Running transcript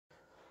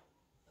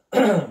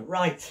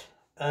Right,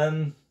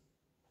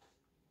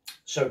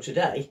 so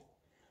today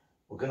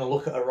we're going to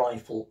look at a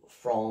rifle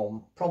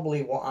from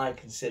probably what I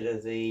consider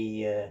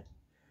the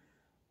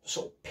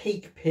sort of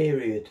peak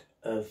period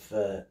of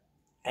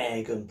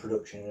airgun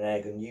production and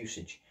airgun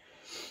usage.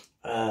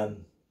 It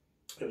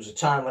was a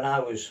time when I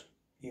was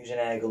using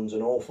airguns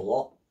an awful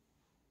lot,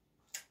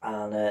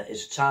 and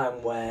it's a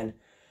time when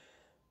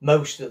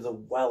most of the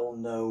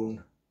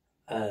well-known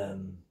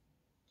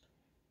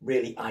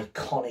really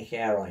iconic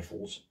air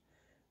rifles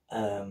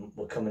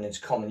were coming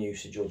into common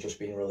usage or just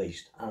being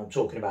released. And I'm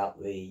talking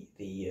about the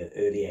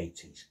early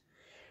 80s.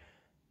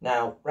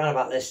 Now, around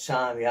about this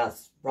time, you had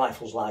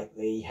rifles like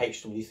the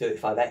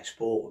HW35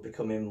 Export were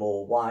becoming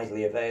more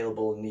widely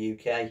available in the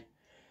UK.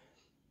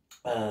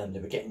 They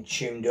were getting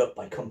tuned up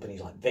by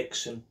companies like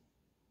Vixen,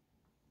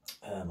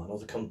 and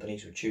other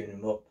companies were tuning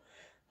them up.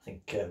 I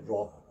think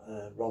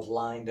Rod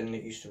Langdon,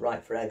 that used to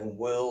write for Airgun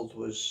World,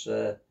 was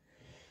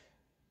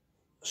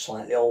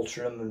slightly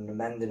altering them and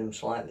amending them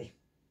slightly.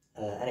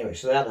 Anyway,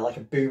 so they had like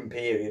a boom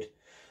period.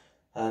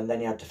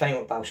 Then you had the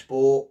famous Bow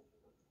Sport,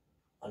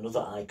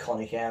 another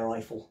iconic air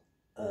rifle,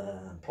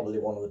 probably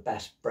one of the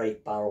best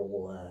break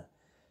barrel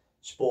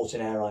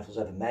sporting air rifles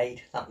ever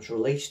made. That was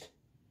released.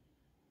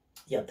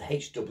 You had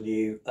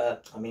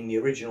the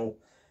original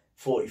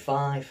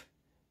 45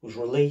 was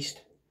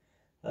released.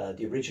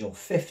 The original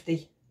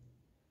 50.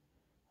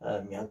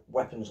 You had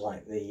weapons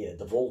like the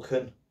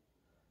Vulcan,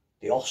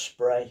 the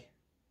Osprey.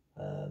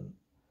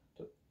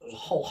 There was a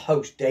whole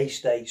host.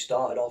 Daystate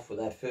started off with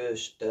their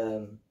first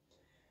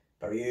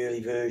very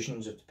early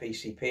versions of the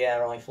PCP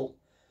air rifle.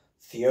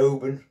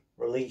 Theoben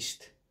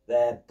released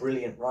their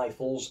brilliant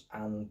rifles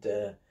and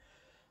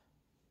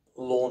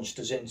launched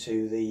us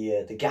into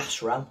the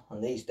gas ram.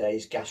 And these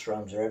days gas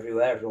rams are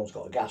everywhere. Everyone's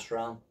got a gas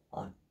ram.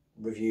 I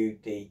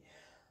reviewed the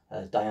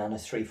Diana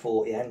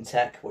 340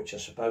 N-Tech, which I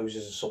suppose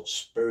is a sort of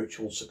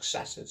spiritual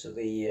successor to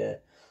the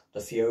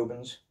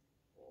Theobens.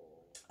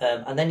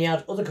 And then you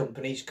had other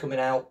companies coming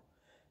out,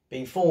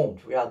 being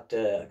formed. We had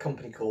a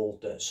company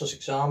called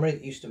Sussex Armoury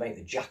that used to make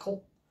the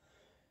Jackal,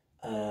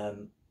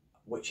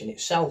 which in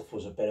itself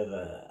was a bit of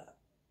a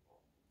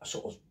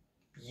sort of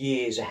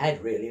years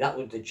ahead, really.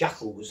 The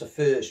Jackal was the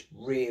first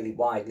really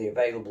widely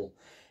available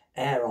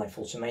air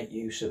rifle to make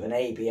use of an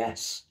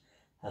ABS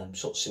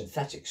sort of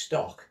synthetic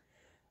stock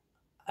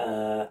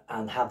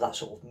and have that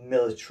sort of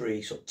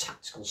military sort of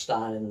tactical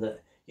styling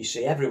that you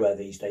see everywhere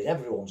these days.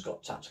 Everyone's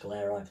got tactical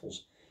air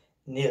rifles.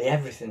 Nearly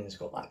everything's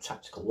got that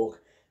tactical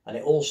look. And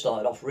it all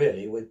started off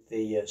really with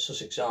the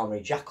Sussex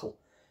Armoury Jackal,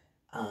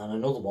 and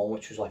another one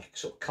which was like a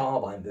sort of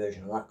carbine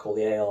version of that called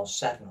the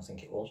AR7, I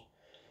think it was.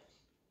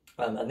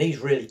 And these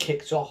really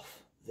kicked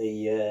off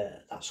the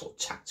that sort of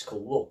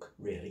tactical look,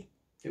 really.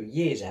 They were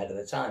years ahead of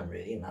their time,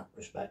 really, in that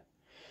respect.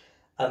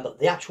 But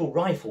the actual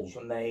rifles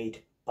were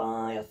made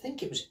by, I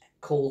think it was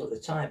called at the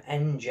time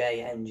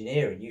NJ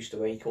Engineering, used to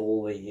make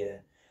all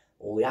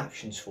the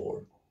actions for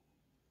them.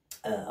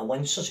 And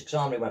when Sussex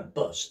Armoury went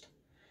bust,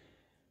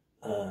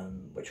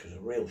 which was a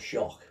real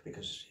shock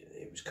because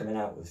it was coming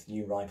out with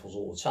new rifles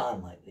all the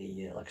time, like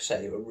I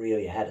say, they were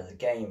really ahead of the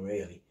game,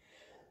 really.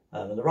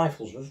 And the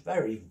rifles were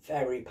very,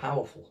 very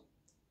powerful,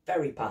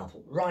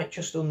 right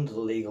just under the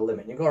legal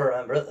limit. You've got to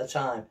remember, at the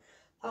time,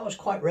 that was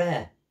quite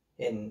rare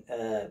in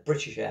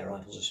British air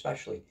rifles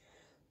especially.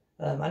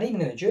 And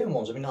even in the German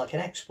ones, I mean, like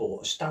a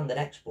standard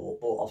export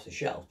bought off the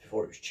shelf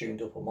before it was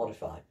tuned up or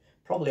modified,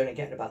 probably only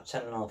getting about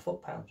 10.5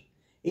 foot-pounds.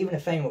 Even a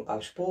famous Bow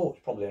Sport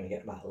was probably only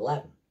getting about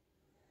 11.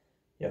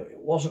 You know, it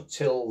wasn't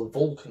till the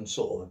Vulcan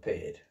sort of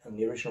appeared and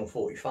the original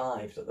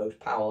 45 that those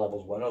power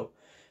levels went up.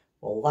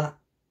 Well,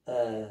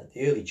 the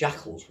early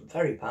Jackals were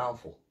very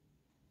powerful.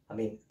 I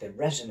mean, they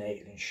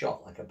resonated and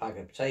shot like a bag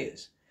of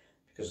potatoes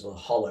because of the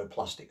hollow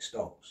plastic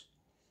stocks.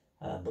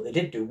 But they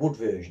did do wood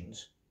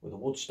versions with a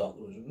wood stock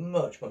that was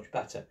much, much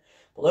better.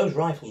 But those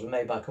rifles were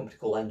made by a company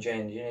called NJ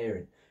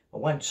Engineering.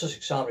 And when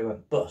Sussex Armoury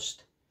went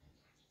bust,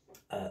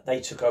 they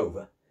took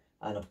over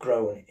and have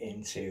grown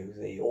into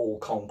the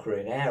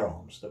all-conquering air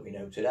arms that we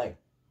know today.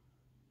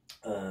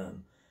 A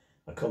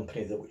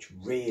company which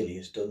really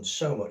has done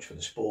so much for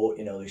the sport.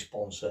 You know, they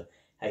sponsor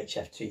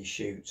HFT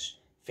shoots,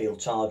 field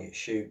target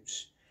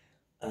shoots,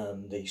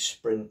 the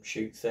sprint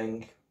shoot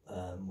thing,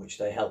 which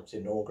they helped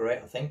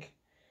inaugurate, I think,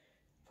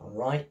 if I'm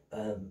right.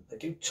 They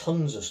do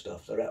tons of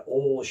stuff. They're at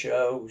all the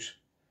shows.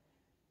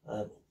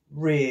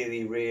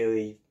 Really,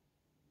 really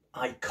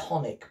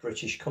iconic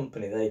British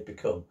company they've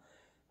become.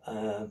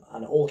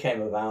 And it all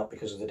came about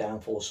because of the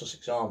downfall of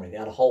Sussex Armoury. They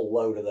had a whole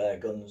load of their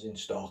guns in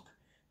stock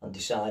and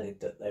decided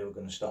that they were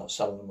going to start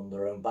selling them under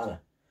their own banner.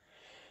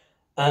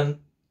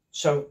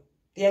 So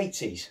the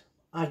 80s,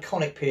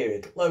 iconic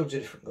period, loads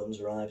of different guns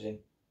arriving,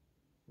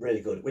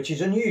 really good, which is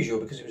unusual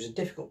because it was a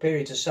difficult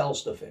period to sell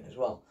stuff in as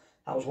well.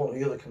 That was one of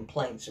the other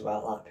complaints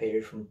about that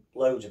period from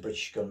loads of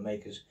British gun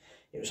makers.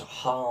 It was a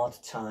hard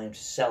time to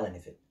sell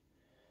anything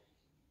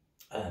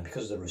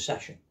because of the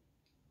recession.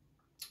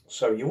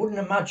 So you wouldn't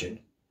imagine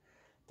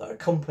that a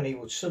company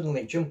would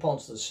suddenly jump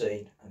onto the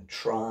scene and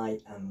try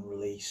and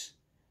release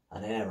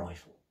an air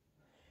rifle.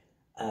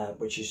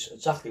 which is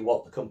exactly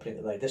what the company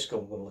that made this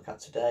gun we're going to look at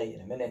today in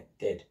a minute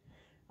did.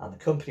 And the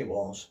company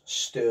was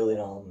Sterling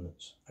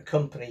Armaments, a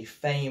company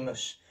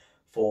famous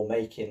for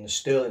making the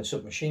Sterling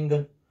submachine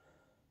gun,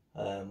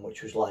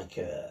 which was like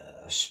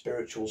a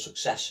spiritual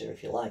successor,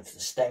 if you like, to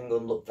the Sten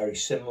gun. Looked very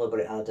similar, but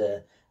it had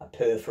a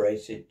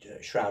perforated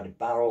shrouded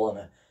barrel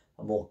and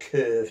a more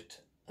curved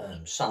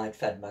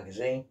side-fed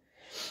magazine.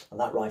 And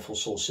that rifle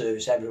saw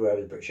service everywhere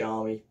with the British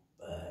Army.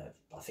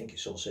 I think it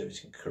saw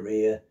service in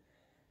Korea,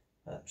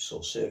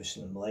 saw service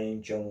in the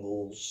Malayan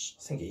jungles.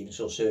 I think it even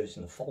saw service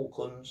in the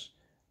Falklands,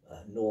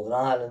 Northern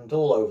Ireland,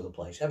 all over the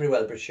place. Everywhere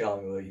the British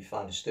Army were, you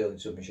find a Sterling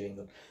submachine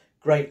gun.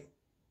 Great,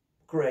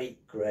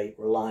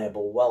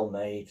 reliable,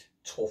 well-made,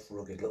 tough,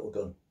 rugged little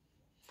gun.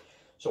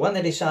 So when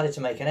they decided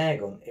to make an air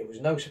gun, it was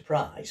no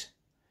surprise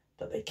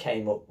that they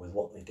came up with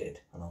what they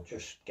did. And I'll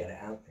just get it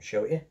out and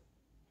show it you.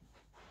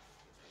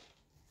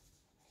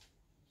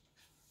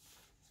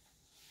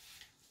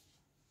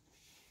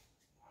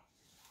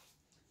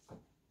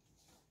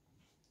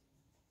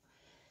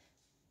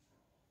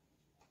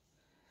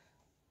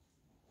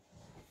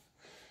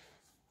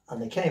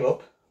 And they came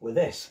up with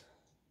this.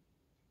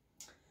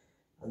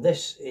 And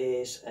this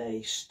is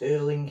a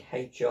Sterling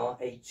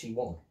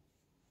HR81.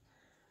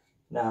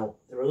 Now,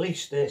 they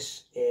released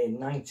this in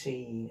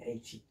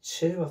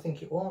 1982, I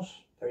think it was,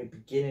 very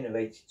beginning of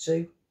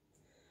 82.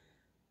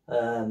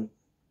 And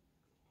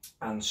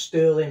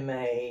Sterling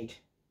made,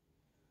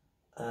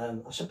 I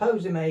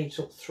suppose they made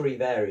sort of 3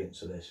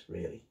 variants of this,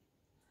 really.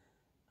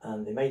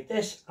 And they made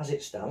this as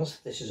it stands.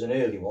 This is an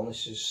early one.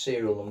 This is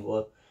serial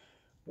number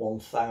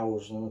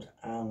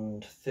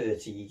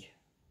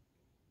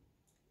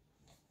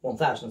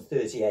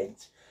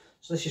 1038.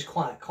 So this is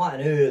quite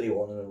an early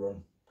one in the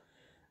run.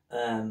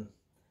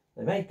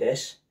 They made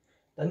this,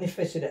 then they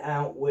fitted it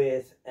out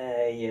with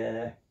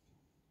a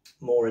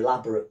more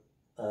elaborate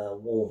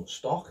walnut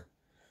stock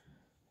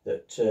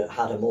that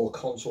had a more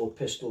contoured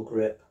pistol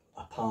grip,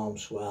 a palm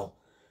swell,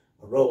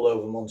 a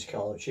rollover Monte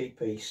Carlo cheek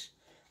piece,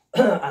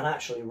 and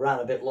actually ran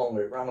a bit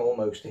longer. It ran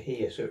almost to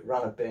here, so it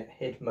ran a bit,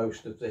 hid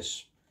most of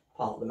this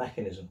part of the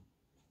mechanism.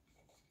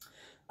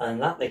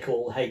 And that they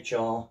call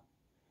HR81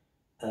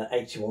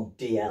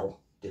 DL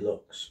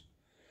Deluxe.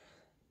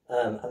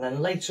 And then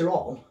later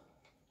on,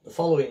 the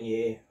following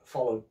year,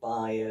 followed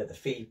by the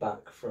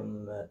feedback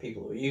from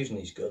people who were using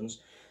these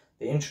guns,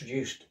 they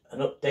introduced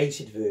an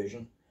updated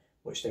version,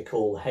 which they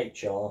call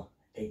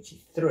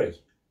HR83.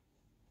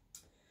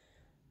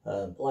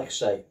 Like I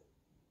say,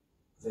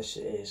 this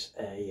is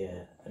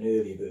an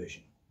early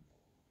version.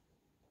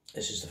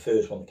 This is the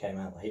first one that came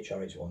out, the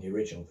HR81, the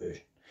original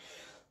version.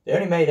 They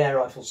only made air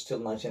rifles till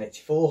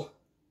 1984,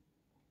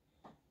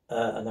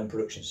 and then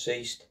production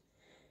ceased.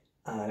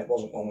 And it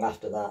wasn't long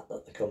after that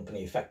that the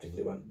company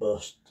effectively went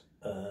bust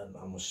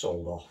and was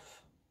sold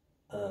off.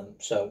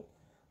 So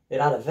it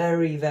had a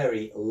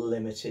very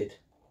limited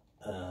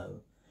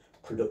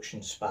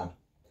production span.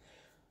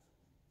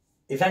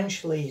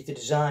 Eventually the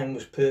design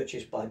was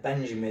purchased by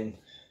Benjamin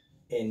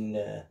in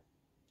the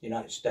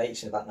United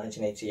States in about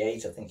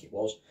 1988, I think it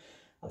was.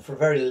 And for a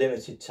very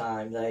limited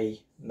time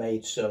they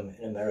made some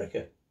in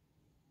America.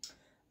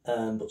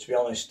 But to be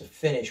honest, the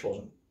finish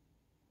wasn't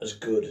as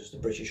good as the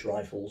British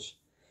rifles.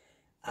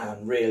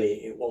 And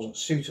really it wasn't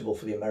suitable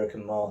for the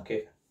American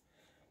market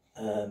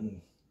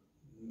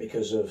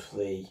because of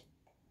the,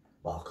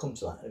 well, I'll come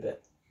to that in a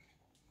bit.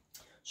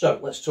 So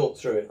let's talk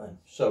through it then.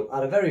 So I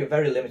had a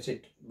very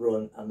limited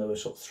run, and there were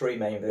sort of 3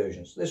 main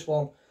versions. This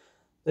one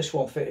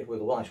fitted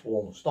with a nice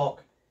walnut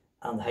stock,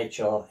 and the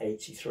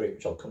HR83,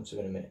 which I'll come to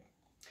in a minute.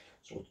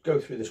 So we'll go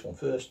through this one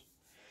first.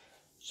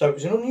 So it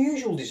was an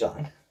unusual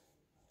design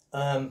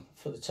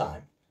for the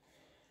time.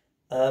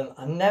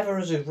 And never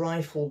has a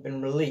rifle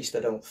been released, I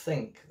don't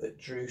think, that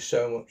drew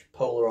so much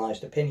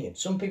polarised opinion.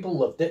 Some people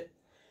loved it,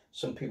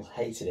 some people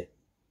hated it.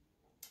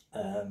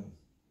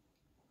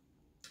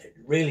 It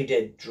really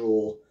did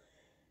draw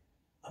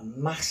a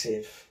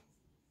massive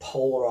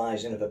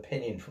polarising of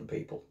opinion from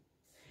people.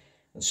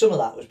 And some of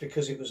that was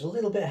because it was a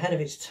little bit ahead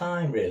of its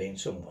time, really, in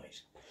some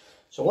ways.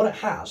 So what it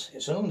has,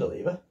 it's an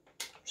underlever,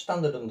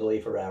 standard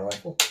underlever air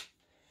rifle.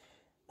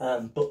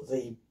 But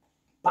the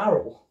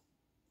barrel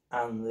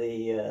and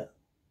the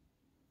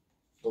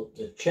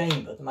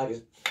chamber,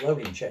 the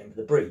loading chamber,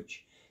 the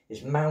breech,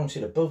 is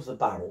mounted above the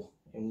barrel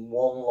in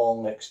one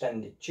long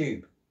extended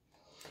tube.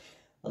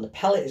 And the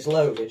pellet is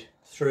loaded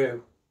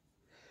through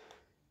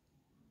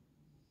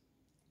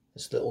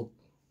this little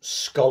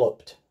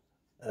scalloped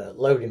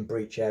loading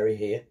breech area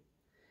here.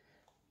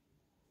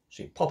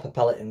 So you pop a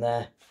pellet in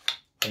there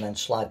and then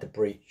slide the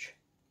breech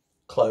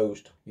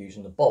closed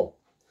using the bolt.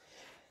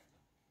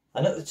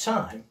 And at the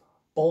time,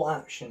 bolt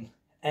action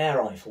air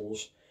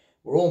rifles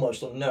were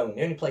almost unknown.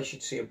 The only place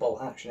you'd see a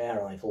bolt action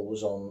air rifle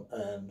was on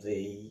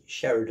the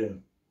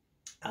Sheridan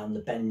and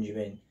the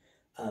Benjamin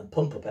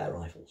pump up air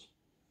rifles.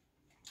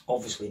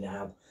 Obviously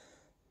now,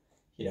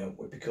 you know,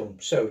 we've become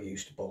so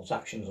used to bolt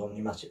actions on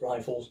pneumatic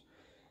rifles.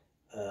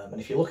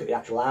 And if you look at the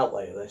actual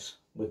outlay of this,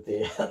 with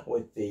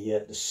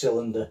the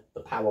cylinder,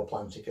 the power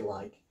plant, if you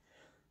like,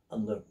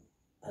 and the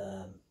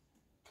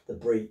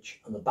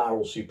breech and the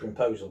barrel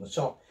superimposed on the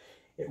top.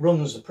 It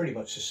runs pretty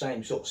much the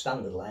same sort of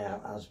standard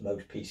layout as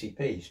most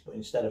PCPs, but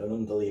instead of an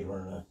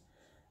underlever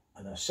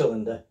and a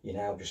cylinder, you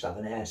now just have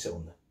an air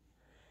cylinder.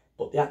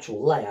 But the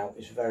actual layout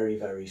is very,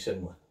 very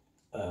similar,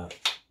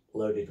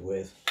 loaded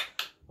with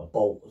a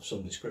bolt of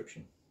some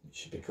description,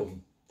 which has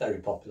become very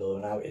popular,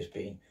 and now it is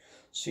being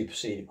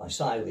superseded by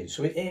side leads.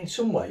 So in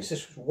some ways,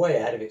 this was way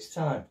ahead of its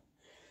time.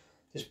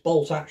 This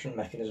bolt action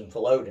mechanism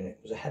for loading it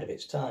was ahead of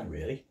its time,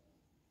 really.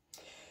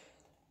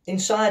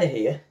 Inside of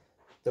here,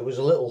 there was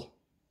a little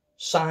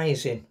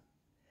sizing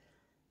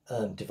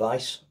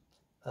device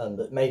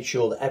that made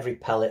sure that every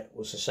pellet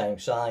was the same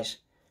size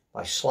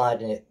by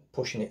sliding it,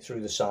 pushing it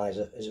through the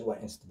sizer as it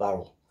went into the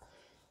barrel.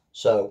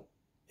 So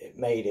it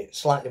made it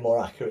slightly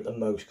more accurate than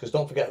most, because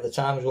don't forget at the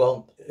time as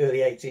well, early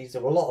 80s,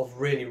 there were a lot of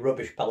really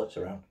rubbish pellets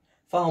around.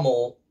 Far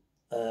more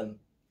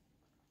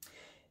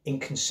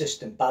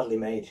inconsistent, badly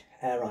made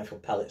air rifle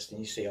pellets than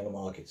you see on the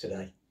market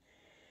today.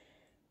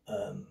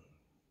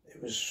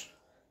 It was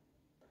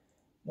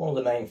one of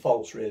the main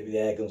faults really with the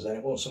air guns then.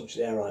 It wasn't so much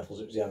the air rifles,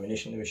 it was the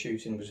ammunition they were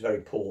shooting was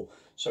very poor.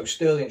 So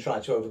Sterling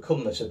tried to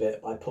overcome this a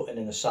bit by putting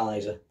in a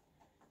sizer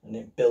and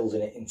then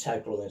building it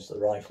integral into the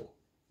rifle.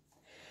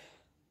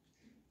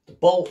 The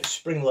bolt is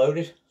spring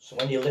loaded, so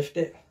when you lift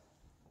it,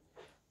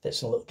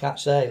 fits in a little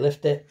catch there, you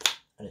lift it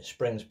and it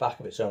springs back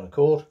of its own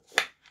accord.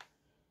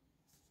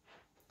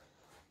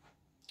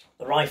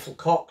 The rifle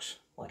cocks,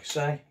 like I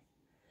say,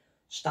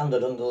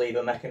 standard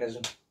underlever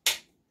mechanism.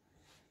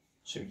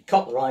 So you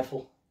cock the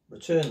rifle,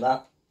 return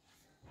that,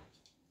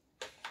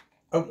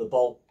 open the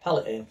bolt,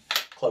 pellet in,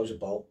 close the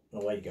bolt,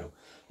 and away you go.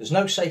 There's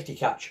no safety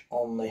catch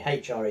on the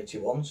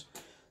HR81s,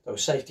 though a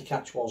safety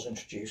catch was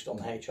introduced on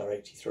the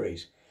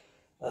HR83s.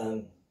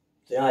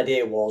 The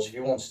idea was, if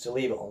you wanted to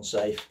leave it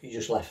unsafe, you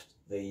just left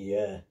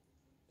the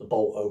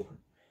bolt open.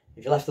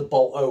 If you left the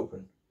bolt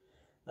open,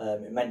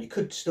 it meant you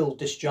could still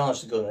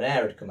discharge the gun and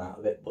air would come out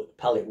of it, but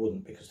the pellet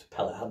wouldn't, because the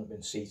pellet hadn't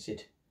been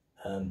seated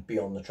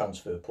beyond the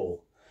transfer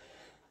port.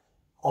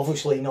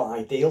 Obviously not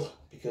ideal,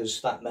 because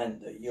that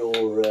meant that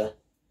your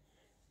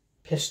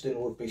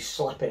piston would be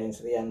slapping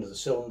into the end of the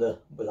cylinder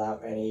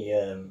without any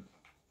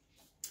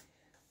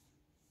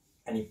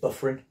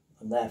buffering,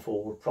 and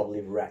therefore would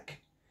probably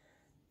wreck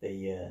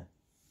the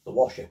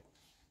washer.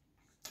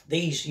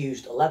 These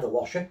used a leather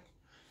washer.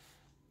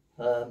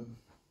 There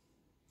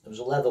was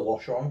a leather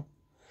washer on,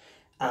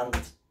 and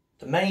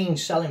the main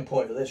selling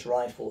point of this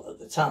rifle at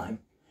the time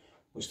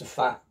was the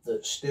fact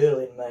that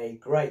Sterling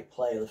made great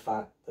play of the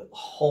fact that the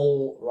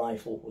whole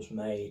rifle was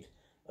made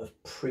of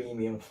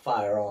premium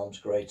firearms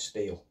grade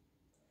steel.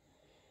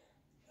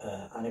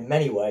 And in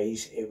many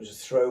ways it was a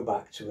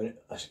throwback to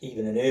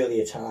even an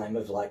earlier time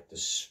of like the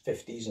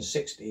 50s and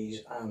 60s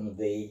and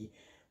the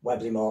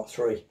Webley Mark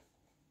III.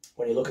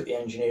 When you look at the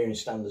engineering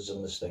standards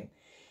on this thing,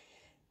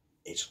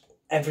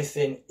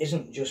 everything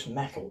isn't just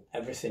metal,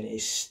 everything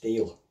is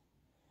steel.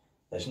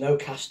 There's no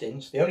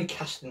castings. The only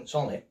castings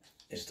on it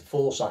is the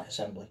foresight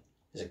assembly,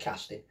 is a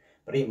casting,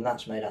 but even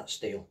that's made out of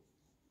steel.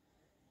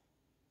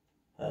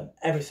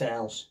 Everything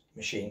else,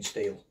 machined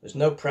steel. There's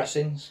no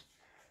pressings.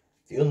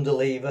 The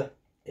underlever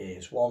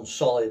is one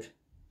solid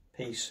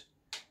piece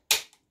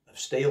of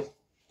steel.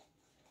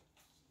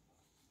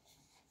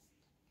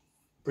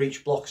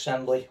 Breech block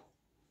assembly,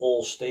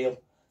 all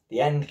steel.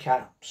 The end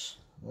caps,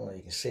 well,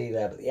 you can see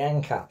there, but the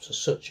end caps are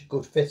such a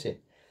good fitting.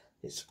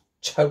 It's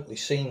totally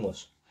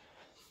seamless.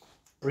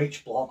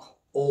 Breech block,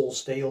 all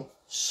steel.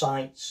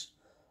 Sights,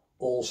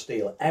 all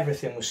steel.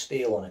 Everything was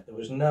steel on it. There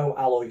was no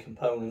alloy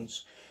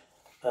components,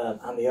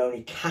 and the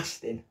only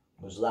casting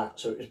was that.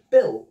 So it was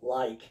built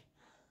like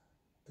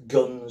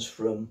guns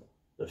from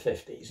the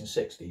 50s and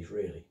 60s,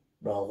 really,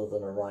 rather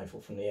than a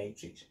rifle from the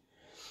 80s.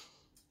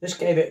 This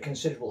gave it a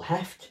considerable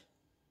heft,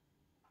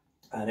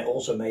 and it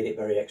also made it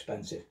very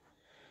expensive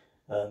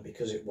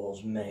because it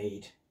was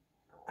made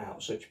out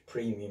of such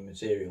premium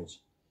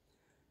materials.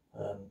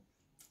 The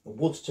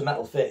wood to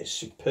metal fit is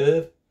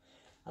superb,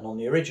 and on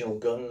the original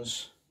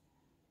guns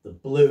the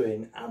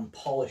bluing and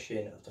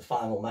polishing of the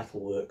final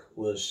metalwork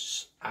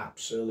was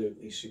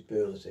absolutely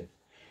superlative.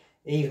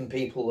 Even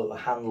people that were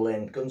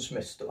handling,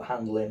 gunsmiths that were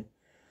handling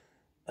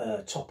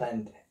top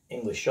end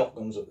English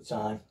shotguns at the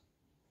time,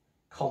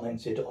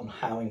 commented on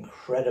how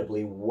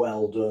incredibly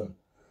well done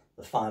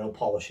the final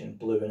polishing and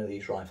bluing of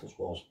these rifles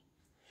was.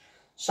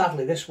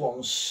 Sadly, this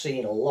one's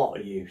seen a lot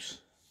of use.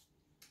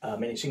 I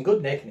mean, it's in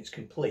good nick and it's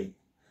complete.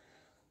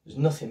 There's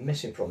nothing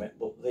missing from it,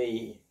 but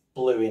the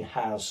bluing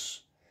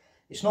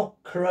it's not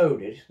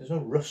corroded, there's no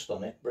rust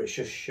on it, but it's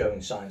just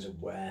showing signs of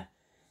wear,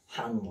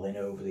 handling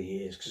over the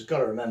years. Because you've got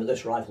to remember,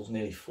 this rifle's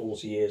nearly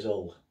 40 years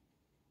old.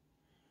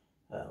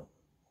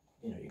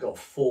 You know, you've got a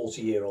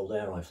 40-year-old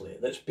air rifle here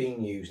that's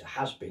been used,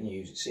 has been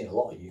used, it's seen a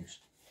lot of use.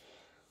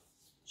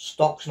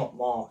 Stock's not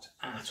marked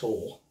at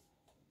all,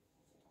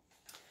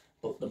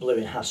 but the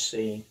bluing has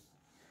seen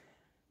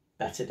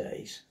better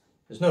days.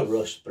 There's no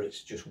rust, but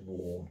it's just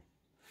worn.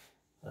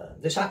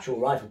 This actual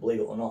rifle, believe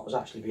it or not, has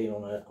actually been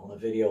on a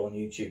video on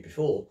YouTube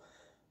before.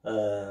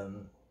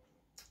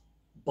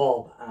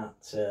 Bob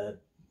at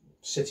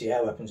City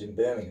Air Weapons in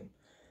Birmingham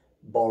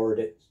borrowed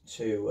it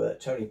to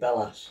Tony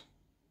Bellas,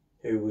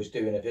 who was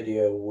doing a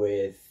video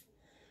with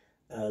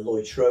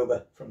Lloyd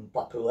Schrober from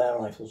Blackpool Air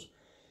Rifles.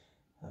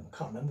 I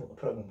can't remember what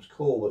the programme was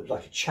called, but it was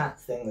like a chat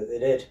thing that they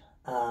did,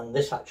 and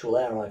this actual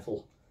air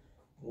rifle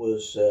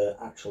was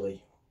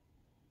actually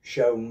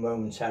shown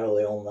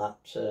momentarily on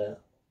that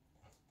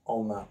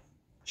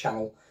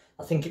channel.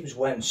 I think it was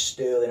when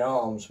Sterling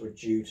Arms were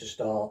due to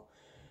start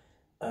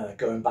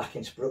going back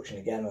into production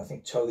again. I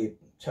think Tony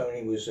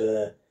was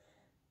a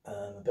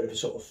bit of a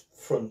sort of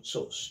front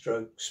sort of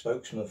stroke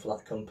spokesman for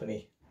that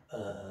company.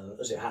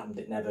 As it happened,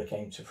 it never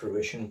came to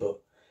fruition, but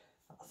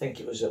I think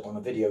it was on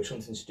a video,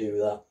 something to do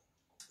with that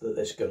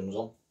this gun was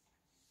on.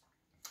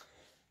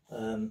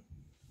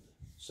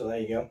 So there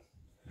you go.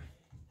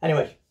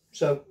 Anyway,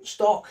 so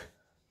stock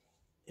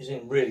is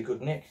in really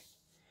good nick.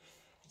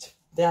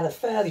 They had a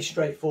fairly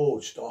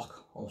straightforward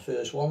stock on the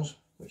first ones,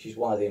 which is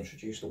why they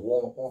introduced the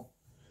walnut one.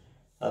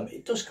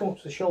 It does come up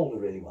to the shoulder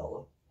really well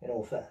though, in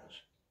all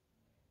fairness.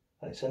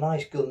 And it's a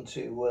nice gun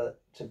to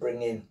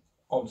bring in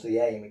onto the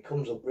aim. It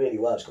comes up really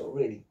well. It's got a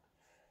really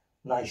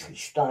nicely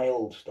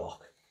styled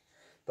stock,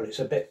 but it's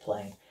a bit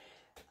plain.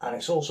 And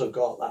it's also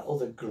got that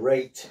other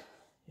great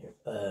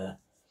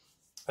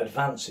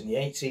advance in the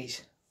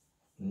 80s,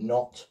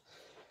 not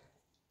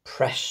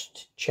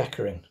pressed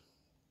checkering.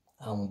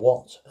 And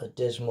what a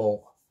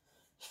dismal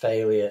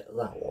failure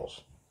that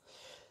was.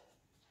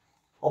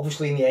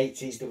 Obviously in the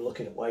 80s they were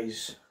looking at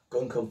ways,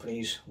 gun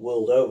companies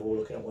world over were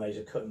looking at ways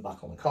of cutting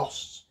back on the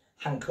costs.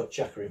 Hand cut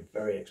checkering,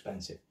 very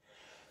expensive.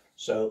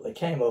 So they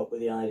came up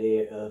with the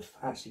idea of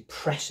actually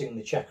pressing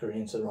the checkering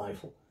into the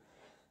rifle.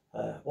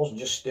 It wasn't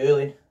just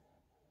Sterling.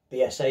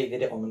 BSA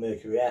did it on the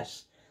Mercury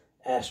S,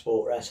 Air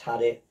Sport S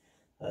had it,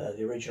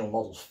 the original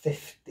Model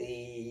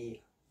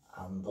 50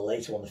 and the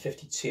later one, the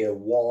 50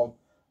 TO1,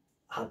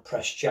 had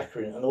press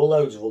checkering, and there were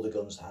loads of other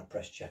guns that had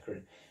press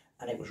checkering,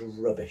 and it was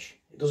rubbish.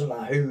 It doesn't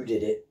matter who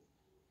did it,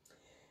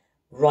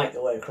 right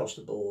the way across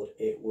the board,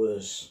 it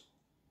was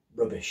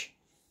rubbish.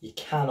 You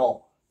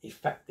cannot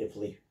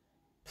effectively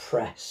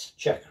press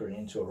checkering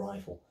into a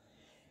rifle.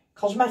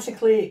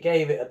 Cosmetically, it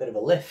gave it a bit of a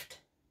lift,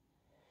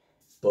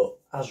 but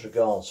as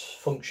regards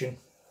function,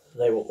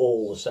 they were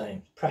all the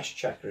same. Press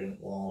checkering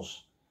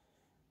was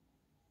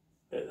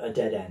a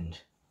dead end.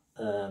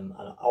 And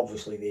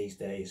obviously these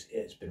days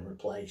it's been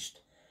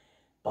replaced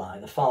by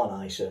the far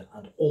nicer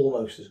and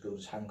almost as good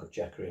as hand cut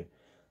checkering,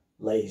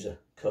 laser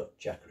cut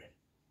checkering,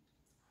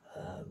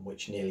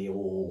 which nearly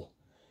all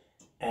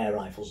air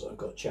rifles that have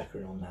got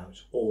checkering on now,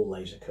 it's all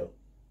laser cut.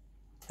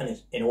 And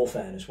it's, in all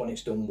fairness, when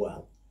it's done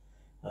well,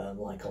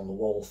 like on the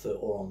Walther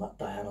or on that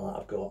Diana that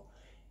I've got,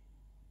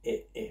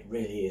 it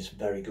really is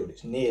very good.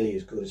 It's nearly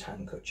as good as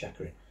hand cut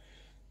checkering.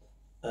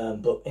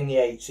 But in the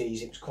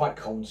 80s, it was quite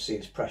common to see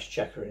this press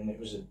checkering. It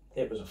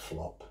was a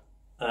flop.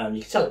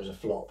 You can tell it was a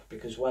flop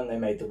because when they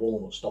made the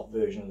walnut stock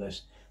version of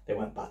this, they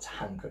went back to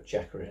hand cut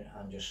checkering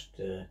and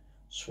just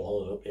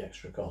swallowed up the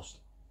extra cost.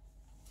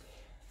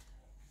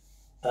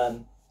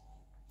 So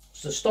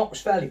the stock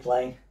was fairly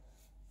plain,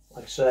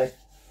 like I say,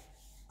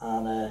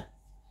 and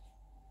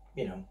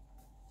you know,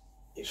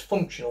 it's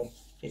functional,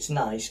 it's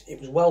nice,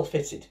 it was well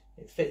fitted,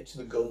 it fitted to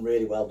the gun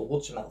really well. The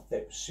wood to metal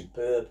fit was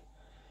superb,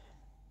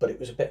 but it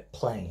was a bit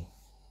plain.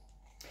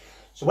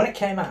 So when it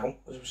came out,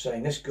 as I was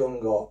saying, this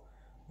gun got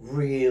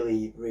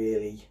really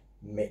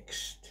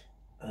mixed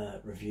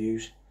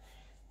reviews,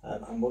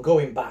 and we're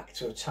going back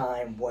to a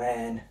time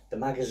when the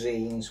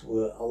magazines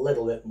were a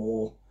little bit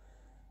more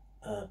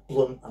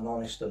blunt and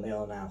honest than they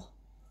are now,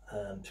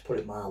 to put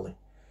it mildly.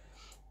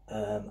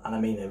 And I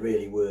mean, they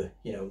really were.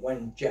 You know,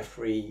 when Jeff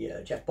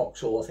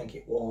Boxall, I think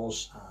it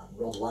was, and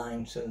Rod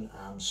Langton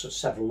and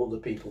several other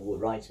people were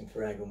writing for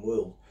Airgun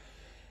World,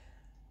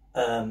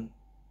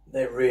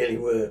 they really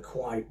were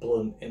quite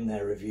blunt in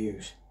their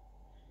reviews.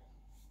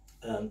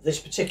 This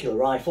particular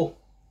rifle,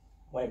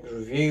 when it was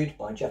reviewed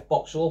by Jeff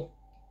Boxall,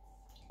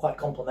 quite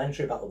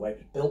complimentary about the way it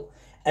was built.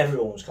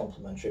 Everyone was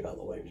complimentary about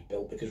the way it was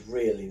built because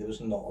really there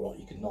was not a lot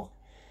you could knock.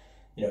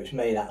 You know, it's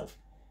made out of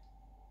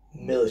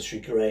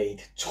military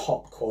grade,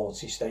 top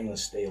quality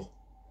stainless steel.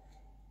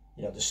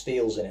 You know, the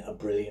steels in it are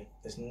brilliant.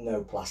 There's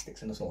no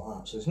plastics and nothing like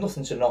that, so there's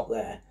nothing to knock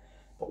there.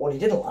 But what he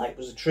didn't like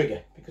was the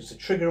trigger, because the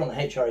trigger on the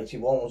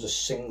HR81 was a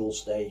single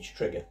stage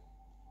trigger.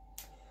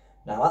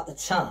 Now at the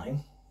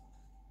time,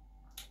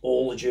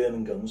 all the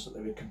German guns that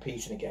they were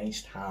competing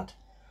against had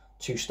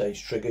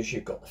two-stage triggers.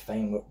 You've got the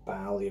Feinwerk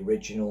Bow, the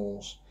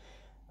originals,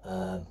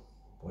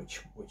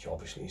 which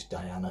obviously is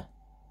Diana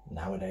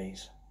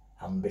nowadays,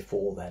 and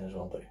before then as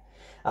well, but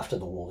after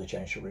the war they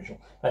changed to original.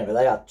 Anyway,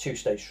 they had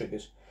two-stage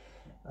triggers.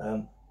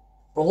 But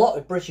a lot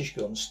of British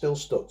guns still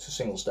stuck to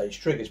single-stage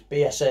triggers.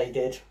 BSA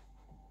did,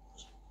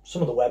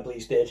 some of the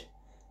Webleys did,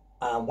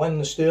 and when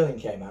the Sterling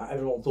came out,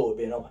 everyone thought it would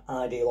be an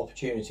ideal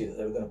opportunity that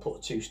they were going to put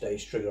a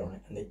two-stage trigger on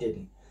it, and they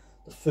didn't.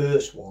 The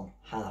first one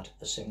had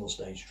a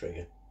single-stage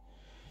trigger.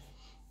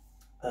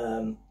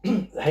 The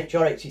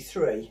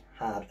HR83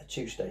 had a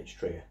two-stage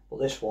trigger, but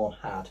this one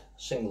had a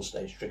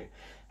single-stage trigger.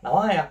 Now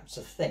I happen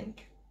to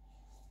think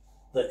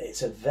that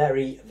it's a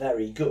very,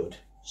 very good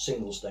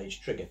single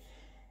stage trigger.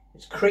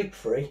 It's creep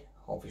free,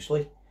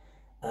 obviously,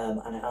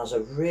 and it has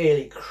a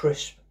really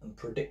crisp and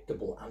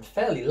predictable and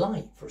fairly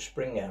light for a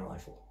spring air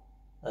rifle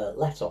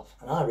let off,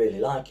 and I really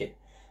like it.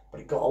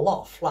 But it got a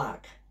lot of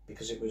flack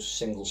because it was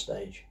single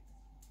stage.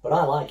 But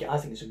I like it. I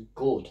think it's a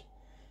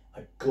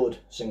good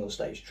single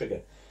stage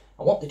trigger.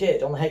 And what they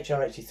did on the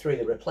HR83,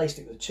 they replaced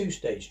it with a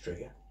 2-stage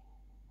trigger.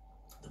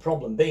 The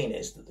problem being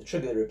is that the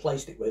trigger they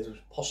replaced it with was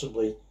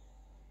possibly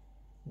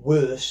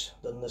worse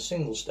than the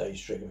single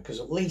stage trigger, because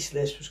at least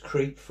this was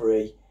creep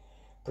free,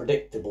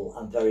 predictable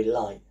and very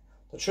light.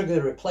 The trigger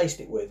they replaced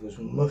it with was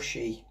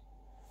mushy,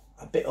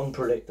 a bit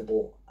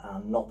unpredictable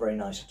and not very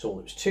nice at all.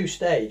 It was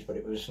 2-stage, but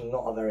it was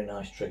not a very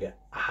nice trigger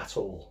at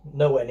all.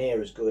 Nowhere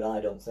near as good,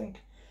 I don't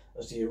think,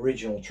 as the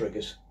original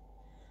triggers,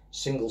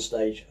 single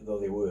stage though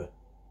they were.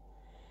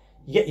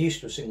 You get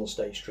used to a single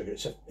stage trigger.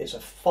 It's a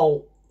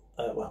fault,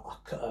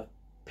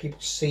 people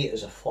see it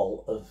as a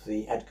fault of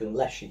the Edgun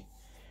Leshy,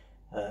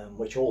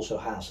 which also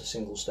has a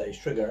single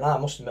stage trigger. And I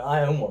must admit,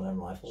 I own one of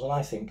them rifles, and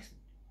I think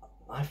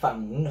I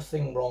found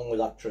nothing wrong with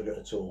that trigger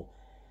at all.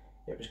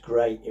 It was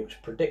great, it was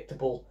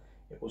predictable,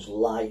 it was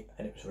light,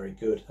 and it was very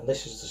good. And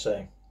this is the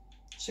same.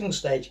 Single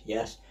stage,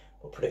 yes,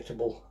 but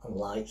predictable and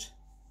light,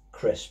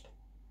 crisp,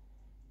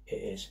 it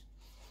is.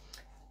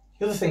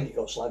 The other thing it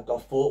got slagged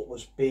off for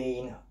was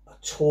being a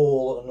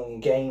tall and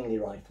ungainly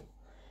rifle.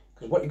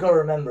 Because what you've got to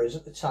remember is,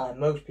 at the time,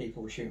 most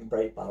people were shooting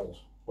break barrels,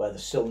 where the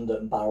cylinder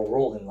and barrel were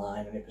all in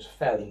line, and it was a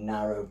fairly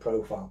narrow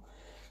profile.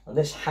 And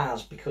this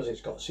has, because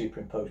it's got a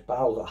superimposed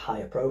barrel, got a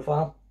higher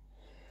profile.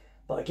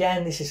 But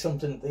again, this is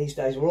something that these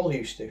days we're all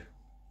used to.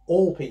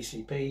 All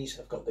PCPs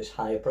have got this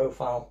higher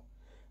profile,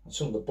 and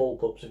some of the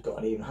bullpups have got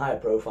an even higher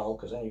profile,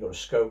 because then you've got a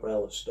scope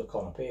rail that's stuck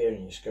on up here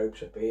and your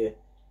scope's up here.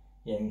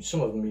 You know, some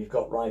of them you've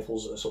got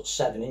rifles that are sort of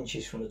 7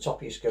 inches from the top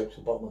of your scope to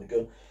the bottom of the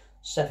gun,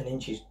 7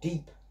 inches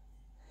deep.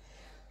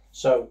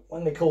 So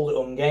when they called it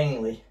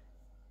ungainly,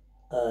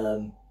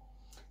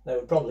 they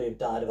would probably have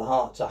died of a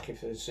heart attack if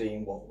they'd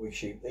seen what we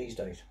shoot these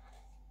days.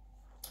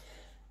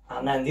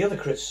 And then the other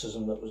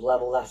criticism that was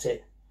levelled at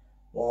it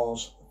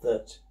was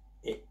that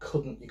you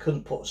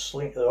couldn't put a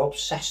sling. They're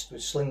obsessed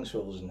with sling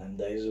swivels in them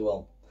days as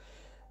well.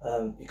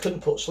 You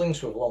couldn't put a sling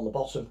swivel on the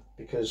bottom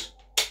because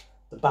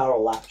the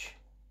barrel latch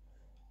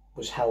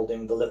was held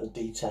in with a little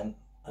detent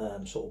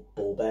sort of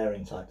ball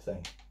bearing type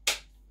thing.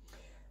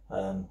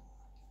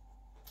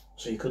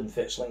 So you couldn't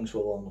fit a sling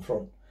swivel on the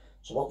front.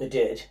 So what they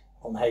did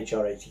on the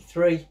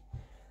HR83,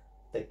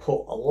 they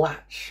put a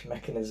latch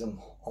mechanism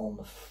on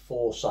the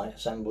foresight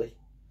assembly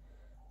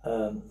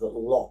that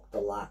locked the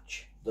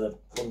latch, the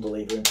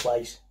underlever, in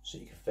place, so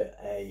you could fit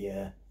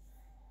a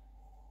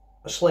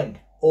sling.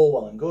 All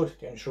well and good.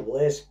 The only trouble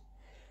is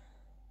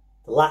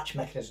the latch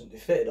mechanism they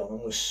fitted on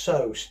them was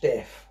so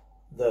stiff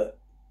that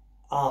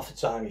half the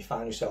time you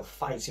find yourself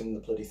fighting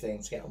with the bloody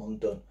thing to get them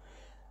undone.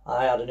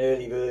 I had an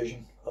early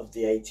version of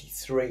the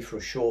 83 for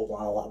a short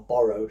while that I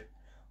borrowed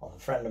off a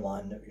friend of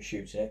mine that was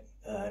shooting it,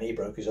 and he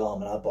broke his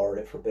arm and I borrowed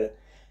it for a bit,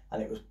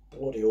 and it was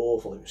bloody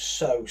awful. It was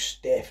so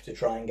stiff to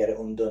try and get it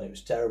undone. It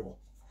was terrible.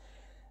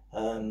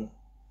 And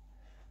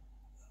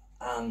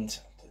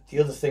the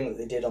other thing that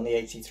they did on the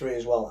 83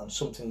 as well, and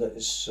something that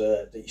is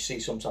that you see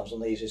sometimes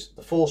on these, is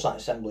the foresight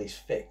assembly is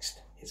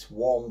fixed. It's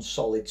one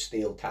solid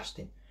steel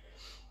casting.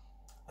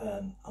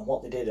 And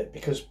what they did,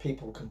 because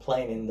people were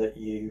complaining that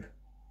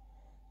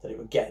it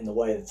would get in the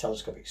way of the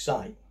telescopic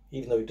sight,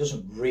 even though it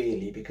doesn't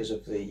really, because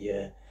of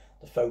the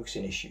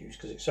focusing issues,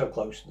 because it's so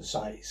close to the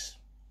sight it's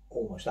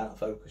almost out of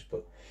focus.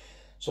 But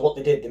so what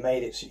they did, they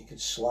made it so you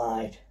could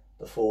slide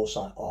the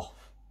foresight off.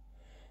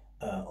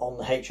 On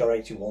the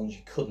HR81s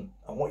you couldn't,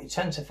 and what you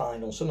tend to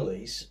find on some of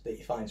these that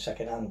you find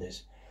second hand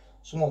is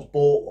someone's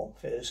bought one,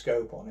 fitted a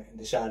scope on it and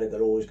decided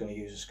they're always going to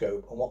use a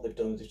scope, and what they've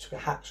done is they took a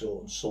hacksaw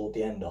and sawed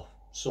the end off,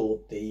 sawed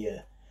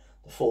the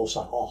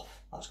foresight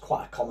off. That's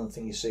quite a common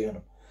thing you see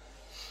on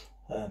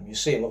them. You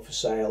see them up for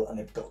sale and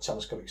they've got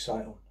telescopic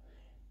sight on.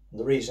 And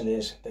the reason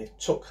is they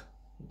took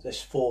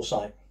this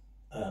foresight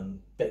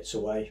bits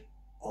away,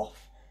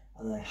 off,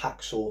 and then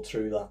hacksawed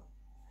through that.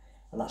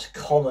 And that's a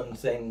common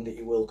thing that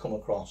you will come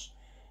across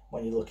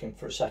when you're looking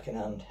for a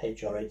second-hand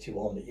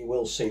HR81, that you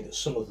will see that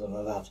some of them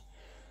have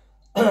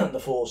had the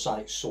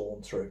foresight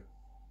sawn through.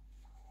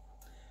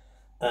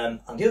 And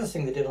the other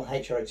thing they did on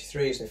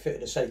HR83 is they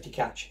fitted a safety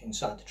catch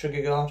inside the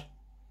trigger guard.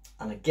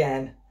 And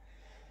again,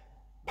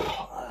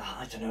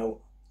 I don't know,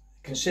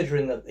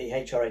 considering that the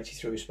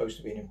HR83 was supposed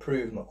to be an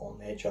improvement on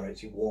the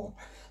HR81,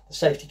 the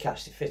safety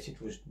catch they fitted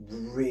was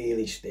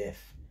really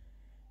stiff,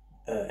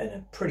 in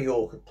a pretty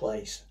awkward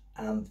place,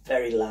 and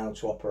very loud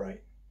to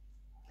operate.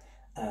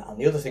 And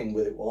the other thing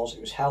with it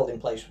was held in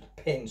place with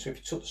a pin, so if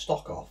you took the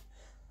stock off,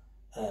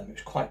 it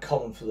was quite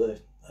common for the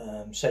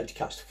safety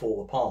catch to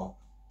fall apart.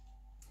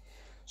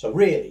 So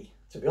really,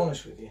 to be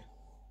honest with you,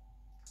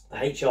 the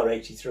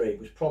HR83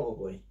 was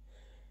probably,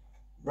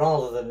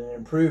 rather than an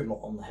improvement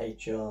on the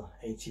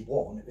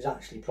HR81, it was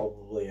actually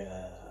probably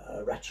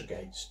a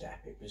retrograde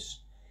step. It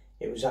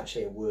was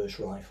actually a worse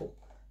rifle.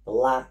 The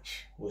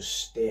latch was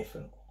stiff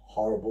and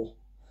horrible.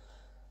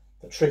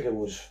 The trigger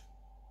was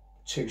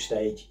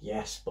two-stage,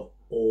 yes, but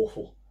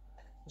awful.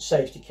 The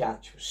safety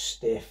catch was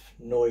stiff,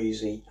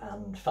 noisy,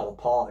 and fell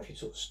apart if you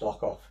took the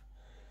stock off.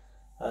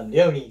 And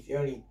the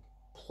only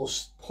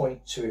plus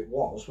point to it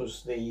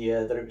was that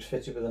it was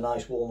fitted with a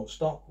nice walnut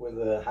stock with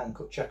a hand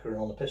cut checkering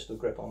on the pistol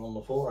grip on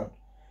the forehand,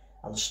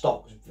 and the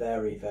stock was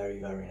very, very,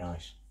 very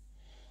nice.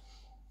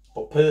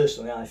 But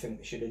personally, I think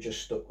they should have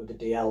just stuck with the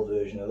DL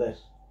version of this.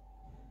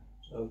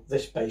 So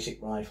this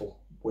basic rifle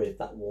with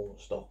that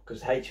walnut stock,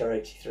 because the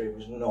HR83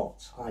 was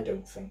not, I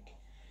don't think,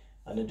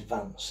 an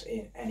advance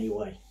in any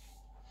way.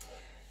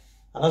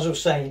 And as I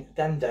was saying,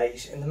 them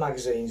days in the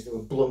magazines, they were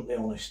bluntly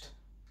honest.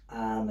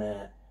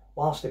 And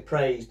whilst they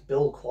praised the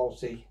build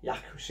quality, the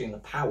accuracy and the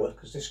power,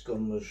 because this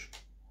gun was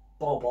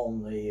bob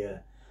on the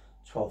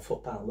 12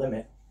 foot-pound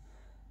limit,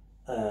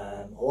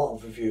 a lot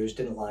of reviewers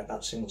didn't like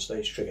that single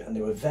stage trigger, and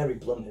they were very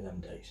blunt in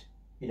them days.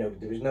 You know,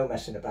 there was no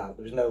messing about.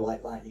 There was no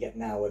like you get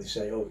now where they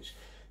say, oh, it's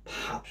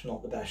perhaps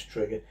not the best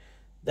trigger.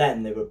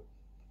 Then they were,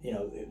 you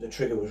know, the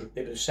trigger was,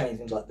 it was saying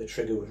things like the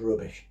trigger was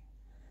rubbish,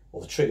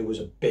 or the trigger was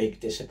a big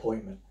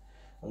disappointment.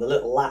 And the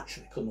little latch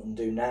they couldn't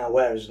undo now,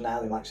 whereas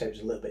now they might say it was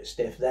a little bit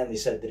stiff. Then they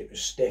said that it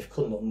was stiff,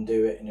 couldn't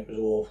undo it, and it was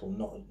awful,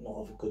 not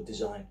of a good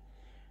design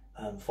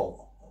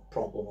fault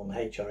problem on the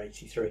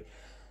HR83.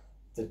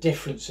 The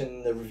difference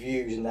in the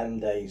reviews in them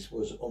days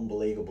was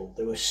unbelievable.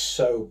 They were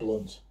so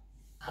blunt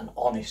and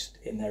honest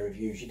in their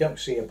reviews. You don't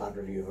see a bad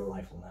review of a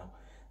rifle now.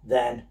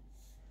 Then,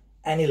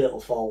 any little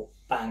fault,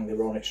 bang, they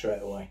were on it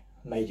straight away.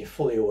 Made you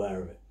fully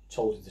aware of it,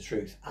 told you the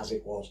truth as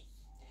it was.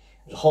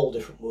 It was a whole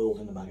different world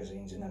in the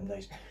magazines in them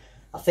days.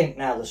 I think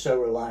now they're so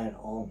reliant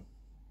on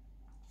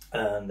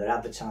their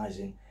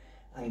advertising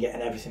and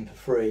getting everything for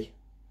free.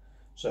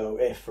 So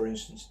if, for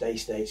instance,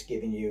 Daystate's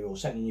giving you or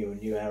sending you a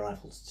new air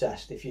rifle to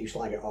test, if you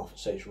slag it off and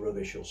say it's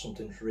rubbish or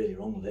something's really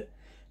wrong with it,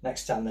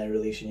 next time they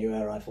release a new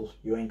air rifle,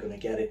 you ain't going to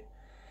get it.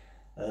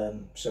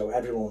 So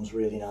everyone's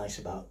really nice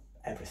about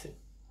everything.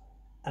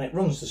 And it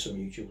runs to some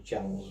YouTube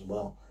channels as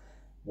well,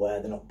 where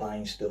they're not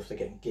buying stuff, they're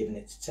getting given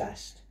it to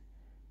test.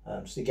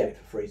 So they get it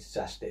for free to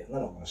test it, and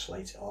they're not going to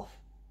slate it off,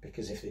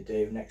 because if they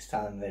do, next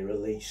time they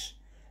release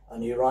a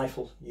new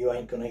rifle, you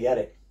ain't going to get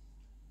it.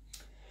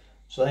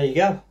 So there you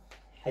go,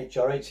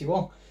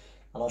 HR81.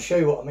 And I'll show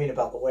you what I mean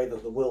about the way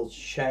that the world's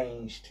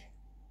changed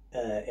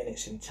in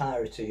its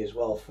entirety as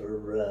well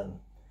for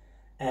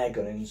air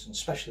gunnings, and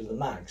especially the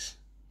mags.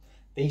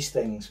 These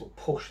things were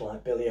pushed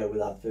like Billy-O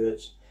with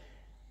adverts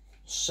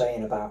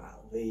saying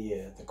about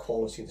the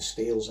quality of the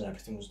steels and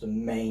everything was the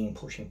main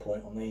pushing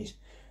point on these.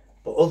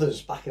 But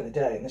others back in the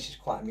day, and this is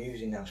quite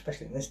amusing now,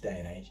 especially in this day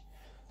and age,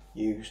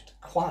 used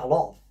quite a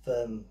lot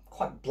of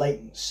quite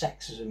blatant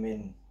sexism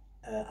in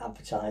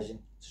advertising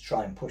to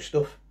try and push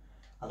stuff.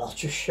 And I'll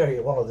just show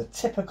you one of the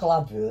typical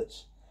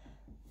adverts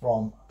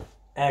from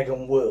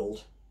Airgun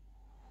World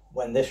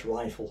when this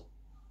rifle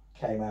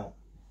came out.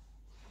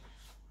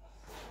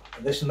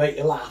 And this will make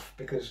you laugh,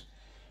 because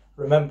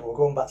remember, we're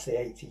going back to the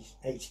 80s,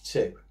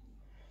 82,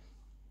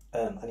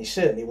 and you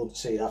certainly wouldn't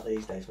see that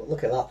these days. But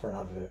look at that for an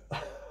advert.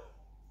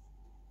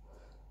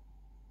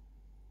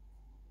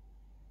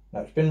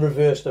 Now it's been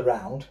reversed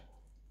around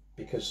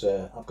because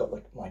I've got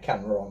my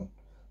camera on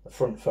the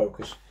front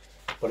focus,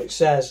 but it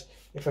says,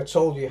 if I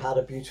told you had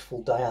a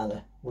beautiful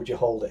Diana, would you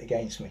hold it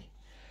against me?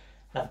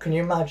 Now can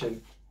you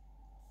imagine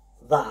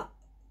that,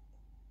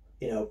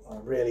 you know, a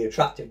really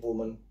attractive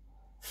woman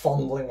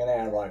fondling an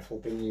air rifle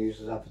being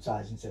used as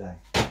advertising today?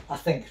 I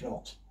think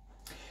not.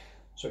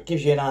 So it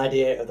gives you an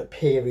idea of the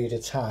period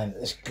of time that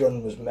this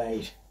gun was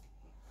made.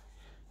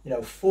 You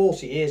know,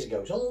 40 years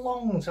ago, it's a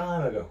long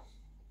time ago.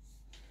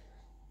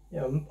 You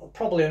know,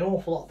 probably an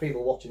awful lot of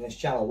people watching this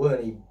channel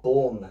weren't even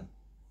born then.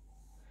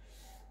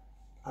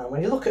 And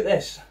when you look at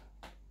this,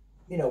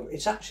 you know,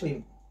 it's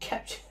actually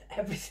kept,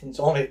 everything's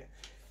on it.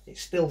 It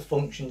still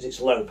functions.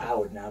 It's low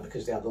powered now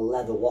because they have the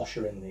leather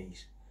washer in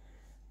these.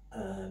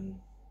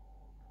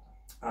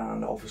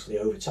 And obviously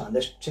over time,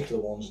 this particular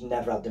one's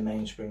never had the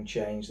mainspring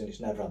changed, and it's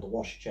never had the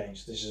washer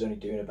changed. So this is only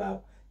doing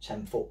about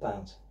 10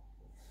 foot-pounds.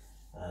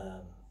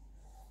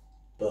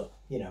 But,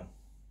 you know,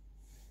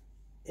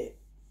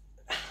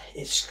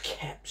 it's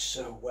kept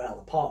so well.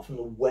 Apart from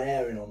the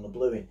wearing on the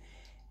bluing,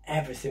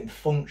 everything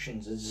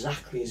functions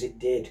exactly as it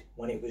did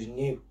when it was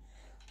new.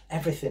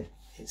 Everything.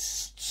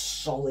 It's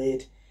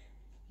solid,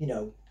 you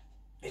know,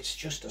 it's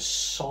just a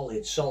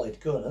solid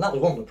gun. And that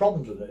was one of the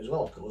problems with it as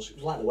well, of course. It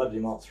was like the Webley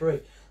Mark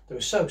III. They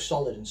were so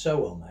solid and so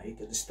well made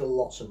that there's still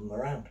lots of them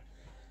around.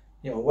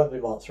 You know,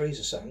 Webley Mark III's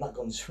the same. That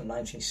gun's from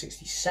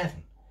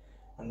 1967.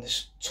 And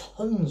there's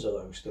tons of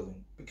those still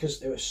in, because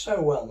they were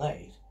so well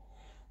made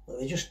that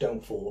they just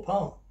don't fall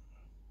apart.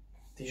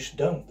 They just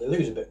don't. They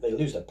lose a bit. They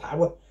lose their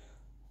power.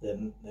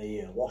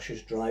 The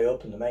washers dry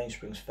up and the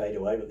mainsprings fade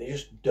away, but they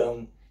just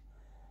don't.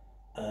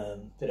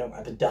 They don't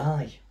ever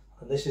die.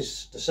 And this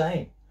is the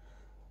same.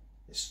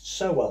 It's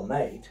so well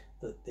made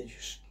that they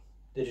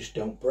just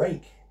don't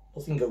break.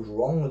 Nothing goes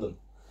wrong with them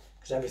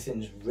because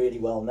everything's really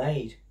well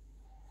made.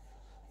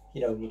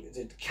 You know,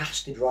 the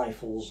casted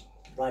rifles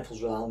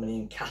with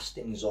aluminium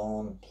castings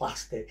on,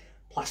 plastic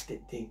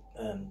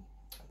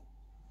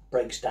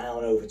breaks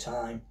down over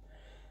time.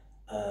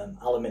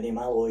 Aluminium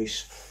alloys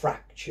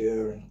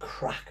fracture and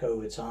crack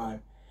over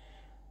time.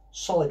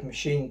 Solid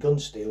machine gun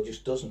steel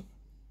just doesn't.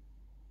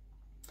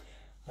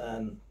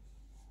 And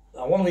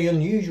one of the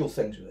unusual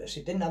things with this,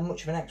 it didn't have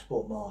much of an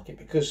export market,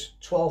 because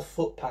 12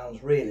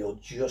 foot-pounds really, or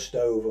just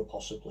over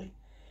possibly,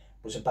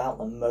 was about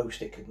the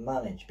most it could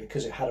manage,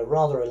 because it had a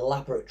rather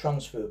elaborate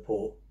transfer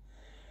port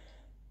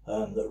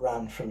that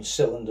ran from the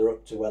cylinder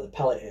up to where the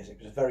pellet is. It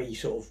was a very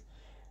sort of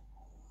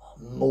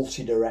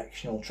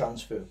multi-directional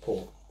transfer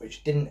port,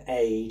 which didn't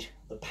aid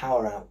the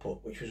power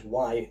output, which was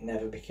why it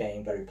never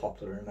became very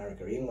popular in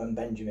America, even when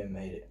Benjamin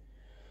made it.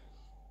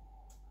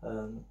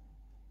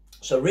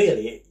 So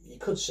really, you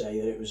could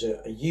say that it was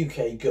a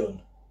UK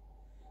gun,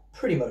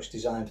 pretty much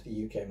designed for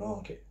the UK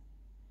market.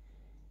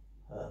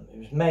 It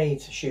was made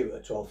to shoot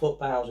at 12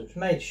 foot-pounds, it was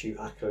made to shoot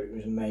accurate, it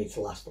was made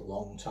to last a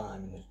long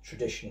time in the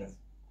tradition of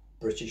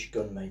British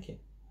gun making.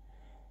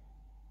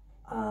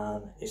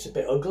 And it's a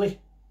bit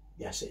ugly,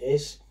 yes it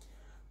is.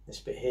 This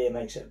bit here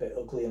makes it a bit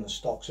ugly and the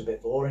stock's a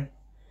bit boring.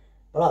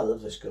 But I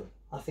love this gun.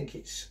 I think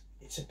it's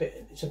a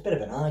bit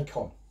of an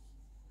icon.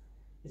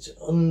 It's an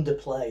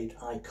underplayed,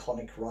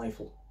 iconic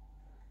rifle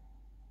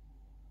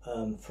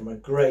from a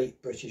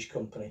great British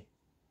company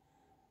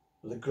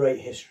with a great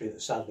history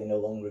that sadly no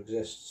longer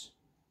exists.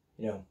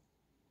 You know,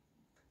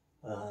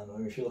 I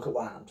mean, if you look at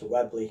what happened to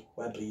Webley,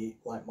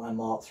 like my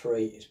Mark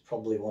III, is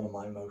probably one of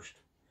my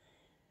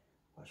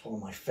it's one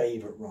of my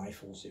favourite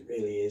rifles. It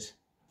really is.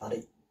 I've had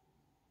it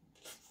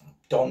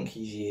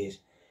donkey's years.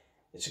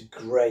 It's a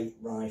great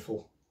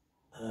rifle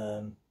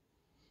from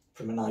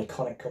an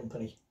iconic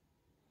company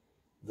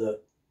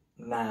that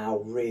now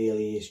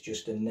really is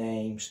just a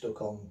name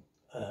stuck on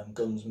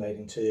guns made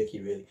in Turkey,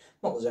 really.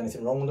 Not that there's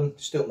anything wrong with them,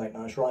 they still make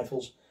nice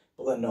rifles,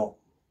 but they're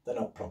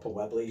not proper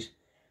Webleys.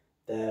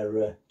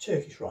 They're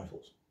Turkish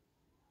rifles.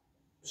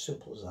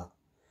 Simple as that.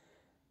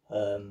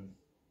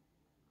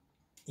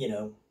 You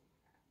know,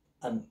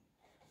 and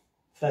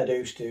fair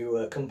dues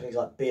to companies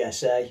like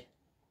BSA,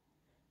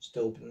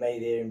 still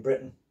made here in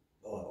Britain.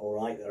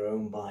 Alright, they're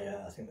owned by,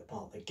 I think they're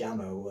part of the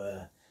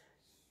Gammo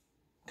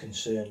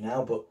concern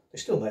now, but they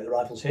still make the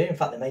rifles here. In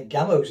fact, they make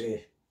Gammos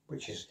here,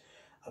 which is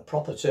a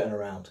proper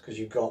turnaround, because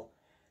you've got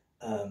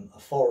a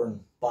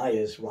foreign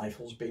buyer's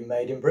rifles being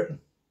made in Britain,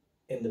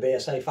 in the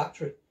BSA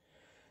factory.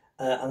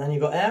 And then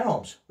you've got Air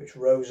Arms, which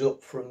rose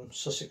up from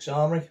Sussex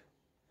Armory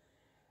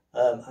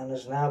and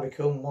has now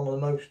become one of the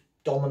most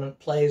dominant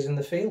players in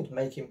the field,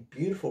 making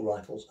beautiful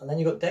rifles. And then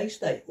you've got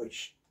Daystate,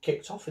 which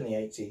kicked off in the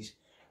 80s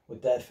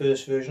with their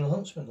first version of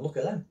Huntsman. Look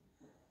at them.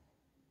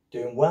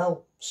 Doing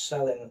well,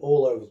 selling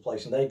all over the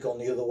place, and they've gone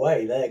the other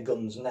way. Their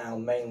guns now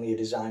mainly are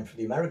designed for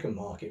the American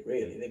market,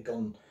 really. They've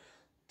gone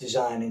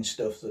designing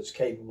stuff that's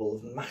capable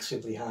of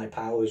massively high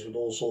powers with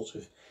all sorts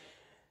of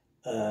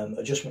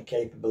adjustment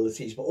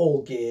capabilities, but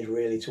all geared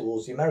really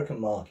towards the American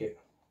market.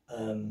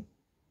 And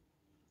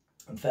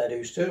fair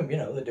dues to them, you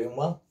know, they're doing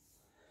well.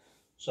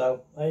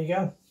 So there you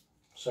go.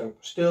 So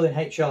Sterling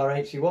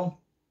HR81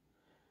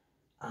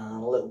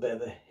 and a little bit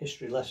of a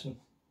history lesson.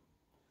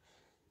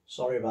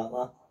 Sorry about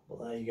that,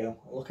 but there you go.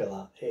 Look at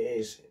that. It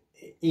is,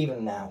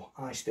 even now,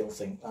 I still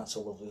think that's a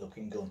lovely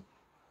looking gun.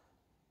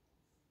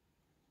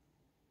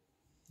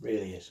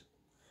 Really is.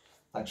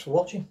 Thanks for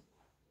watching.